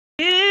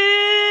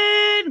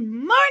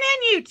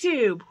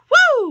YouTube.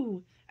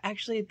 Woo!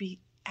 Actually, it'd be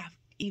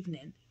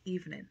evening.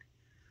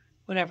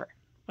 Whatever.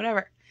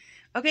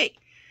 Okay,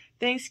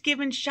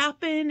 Thanksgiving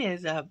shopping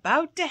is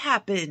about to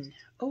happen.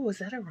 Oh, was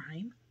that a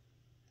rhyme?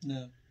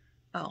 No.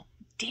 Oh,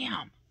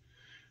 damn.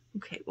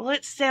 Okay, well,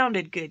 it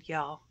sounded good,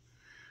 y'all.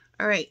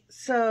 All right,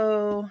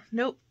 so,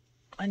 nope.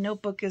 My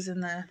notebook is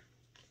in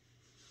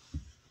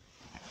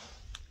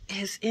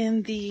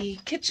the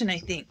kitchen, I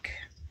think.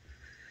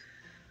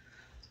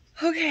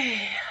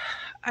 Okay,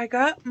 I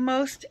got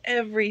most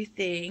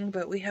everything,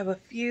 but we have a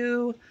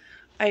few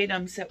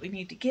items that we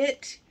need to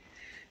get.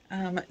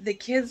 The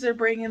kids are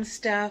bringing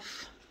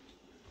stuff.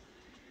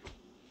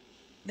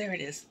 There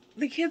it is.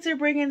 The kids are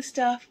bringing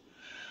stuff.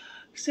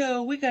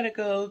 So we gotta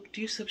go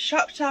do some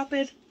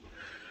shopping.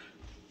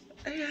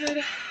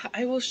 And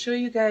I will show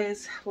you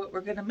guys what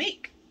we're gonna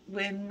make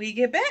when we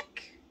get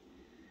back.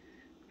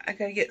 I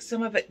gotta get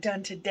some of it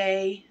done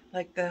today,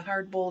 like the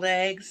hard-boiled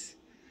eggs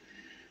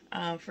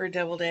for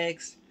deviled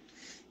eggs.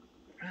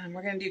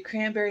 We're gonna do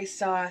cranberry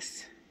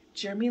sauce.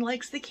 Jeremy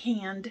likes the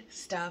canned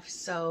stuff,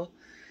 so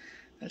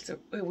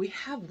we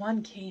have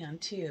one can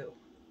too.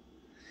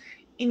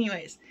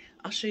 Anyways,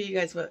 I'll show you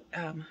guys what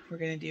we're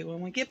gonna do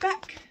when we get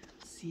back.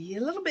 See you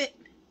in a little bit.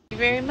 Thank you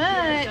very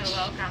much. You're so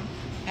welcome.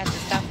 Had to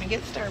stop and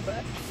get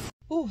Starbucks.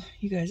 Oh,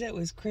 you guys, that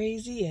was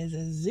crazy as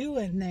a zoo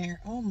in there.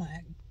 Oh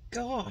my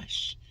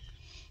gosh.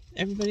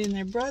 Everybody and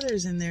their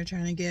brothers in there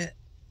trying to get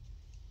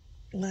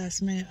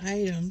last minute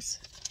items.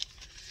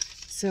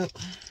 So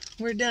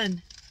we're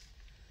done.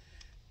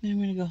 Now I'm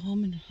gonna go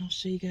home and I'll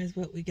show you guys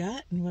what we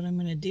got and what I'm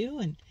gonna do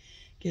and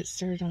get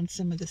started on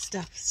some of the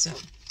stuff. So,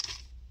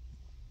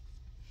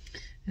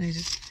 and I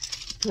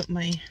just put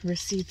my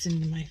receipts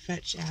into my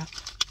Fetch app.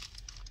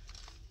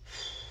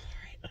 All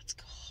right, let's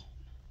go home.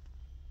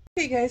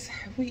 Okay guys,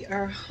 we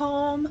are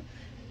home.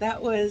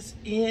 That was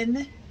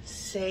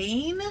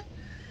insane.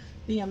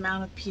 The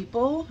amount of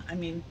people. I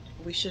mean,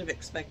 we should have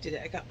expected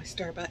it. I got my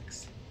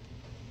Starbucks.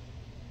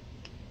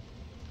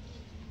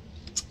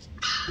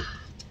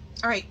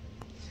 All right,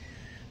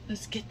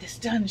 let's get this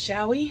done,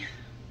 shall we?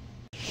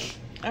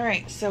 All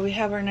right, so we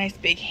have our nice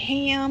big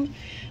ham.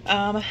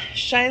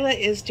 Shyla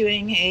is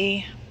doing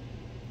a,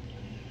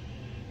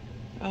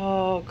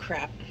 oh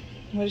crap,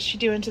 what is she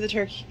doing to the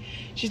turkey?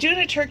 She's doing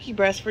a turkey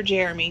breast for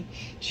Jeremy.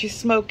 She's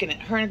smoking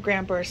it. Her and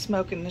Grandpa are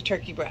smoking the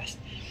turkey breast.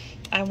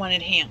 I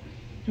wanted ham.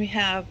 We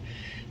have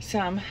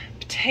some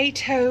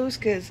potatoes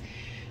because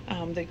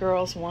the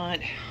girls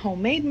want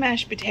homemade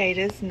mashed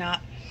potatoes,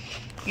 not,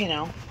 you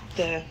know,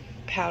 the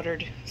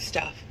powdered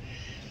stuff.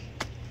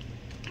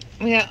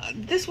 Yeah,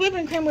 this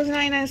whipping cream was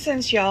 99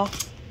 cents, y'all.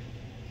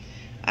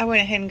 I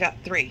went ahead and got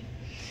 3.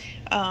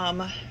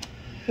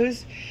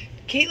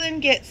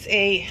 Caitlin gets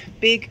a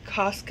big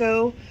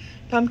Costco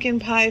pumpkin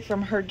pie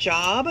from her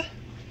job.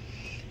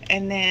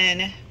 And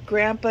then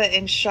Grandpa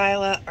and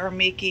Shyla are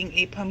making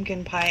a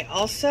pumpkin pie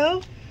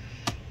also.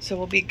 So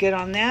we'll be good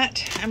on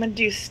that. I'm going to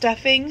do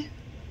stuffing.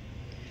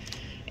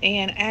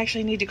 And I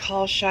actually need to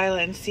call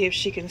Shyla and see if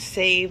she can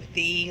save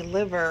the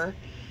liver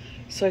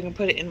so I can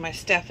put it in my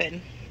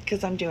stuffing,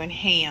 because I'm doing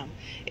ham.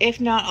 If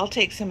not, I'll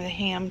take some of the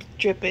ham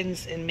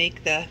drippings and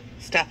make the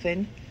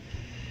stuffing.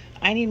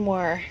 I need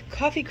more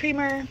coffee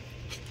creamer.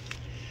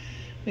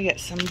 We got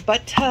some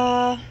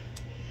butter,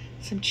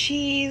 some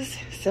cheese,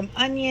 some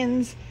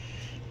onions.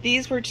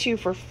 These were 2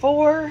 for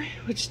 $4,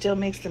 which still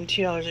makes them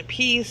 $2 a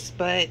piece,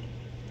 but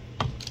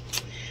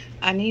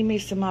I need me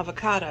some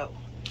avocado.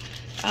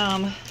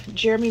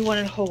 Jeremy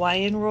wanted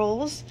Hawaiian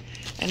rolls,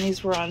 and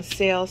these were on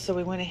sale, so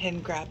we went ahead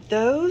and grabbed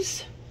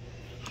those.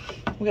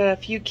 We got a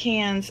few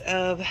cans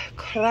of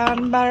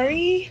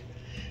cranberry.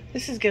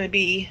 This is going to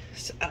be,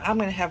 I'm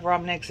going to have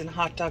ramen eggs and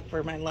hot dog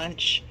for my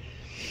lunch.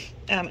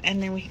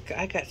 And then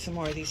I got some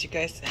more of these, you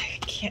guys.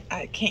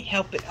 I can't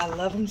help it. I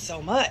love them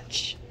so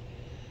much.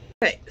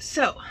 Okay,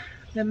 so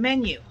the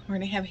menu. We're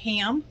going to have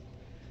ham.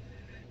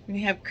 We're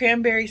going to have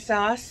cranberry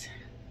sauce,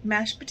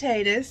 mashed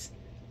potatoes,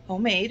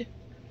 homemade.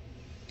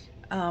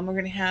 We're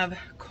going to have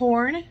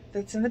corn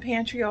that's in the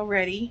pantry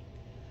already.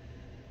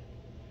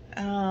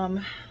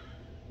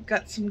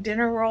 Got some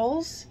dinner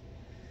rolls.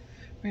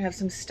 We're going to have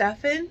some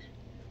stuffing.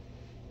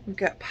 We've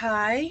got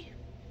pie.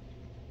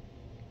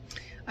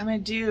 I'm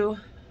going to do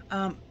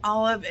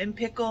olive and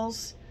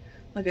pickles,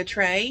 like a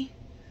tray.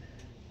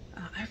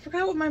 I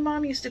forgot what my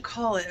mom used to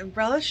call it. A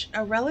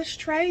relish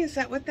tray? Is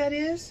that what that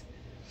is?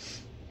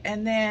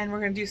 And then we're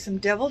going to do some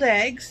deviled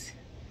eggs.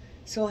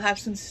 So we'll have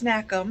some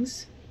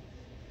snackums.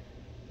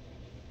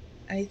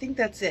 I think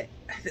that's it.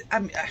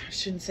 I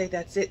shouldn't say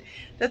that's it.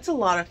 That's a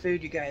lot of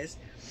food, you guys.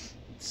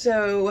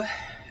 So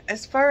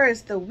as far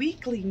as the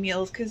weekly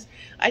meals, because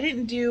I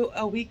didn't do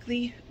a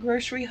weekly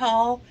grocery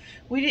haul,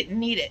 we didn't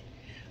need it.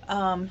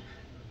 I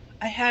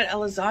had a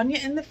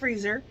lasagna in the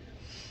freezer.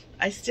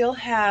 I still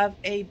have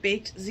a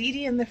baked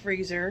ziti in the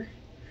freezer.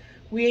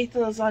 We ate the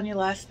lasagna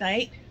last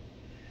night,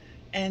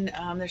 and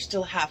there's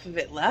still half of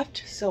it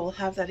left, so we'll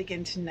have that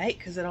again tonight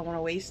because I don't want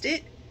to waste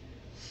it.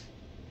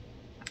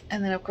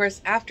 And then of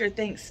course after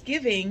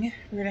Thanksgiving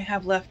we're gonna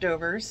have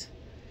leftovers.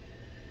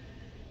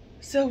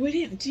 So we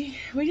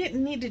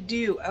didn't need to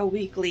do a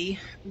weekly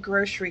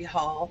grocery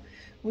haul.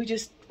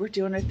 We're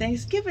doing a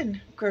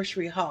Thanksgiving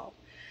grocery haul.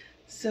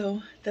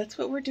 So that's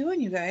what we're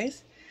doing, you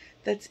guys.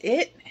 That's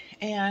it.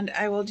 And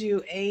I will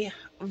do a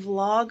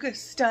vlog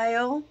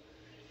style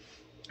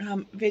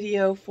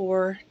video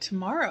for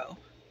tomorrow,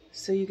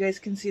 so you guys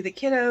can see the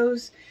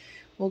kiddos.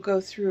 We'll go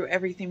through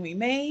everything we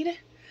made.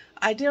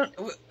 I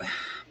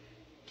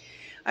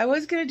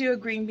was going to do a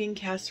green bean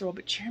casserole,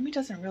 but Jeremy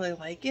doesn't really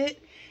like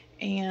it,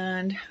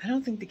 and I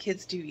don't think the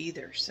kids do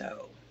either,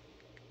 so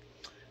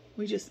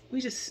we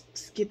just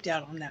skipped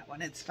out on that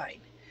one. It's fine.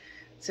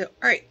 So,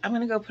 all right, I'm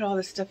going to go put all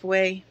this stuff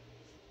away.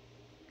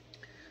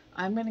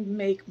 I'm going to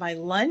make my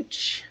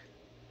lunch,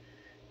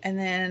 and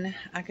then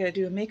I got to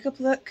do a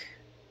makeup look.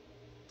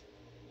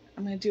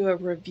 I'm going to do a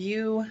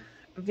review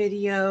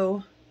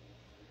video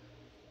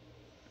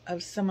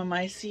of some of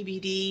my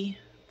CBD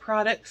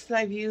products that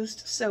I've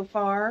used so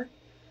far.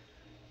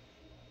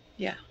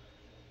 Yeah.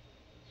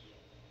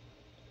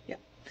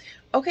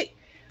 Okay.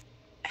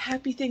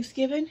 Happy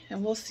Thanksgiving,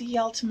 and we'll see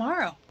y'all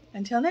tomorrow.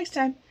 Until next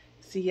time,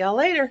 see y'all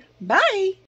later. Bye.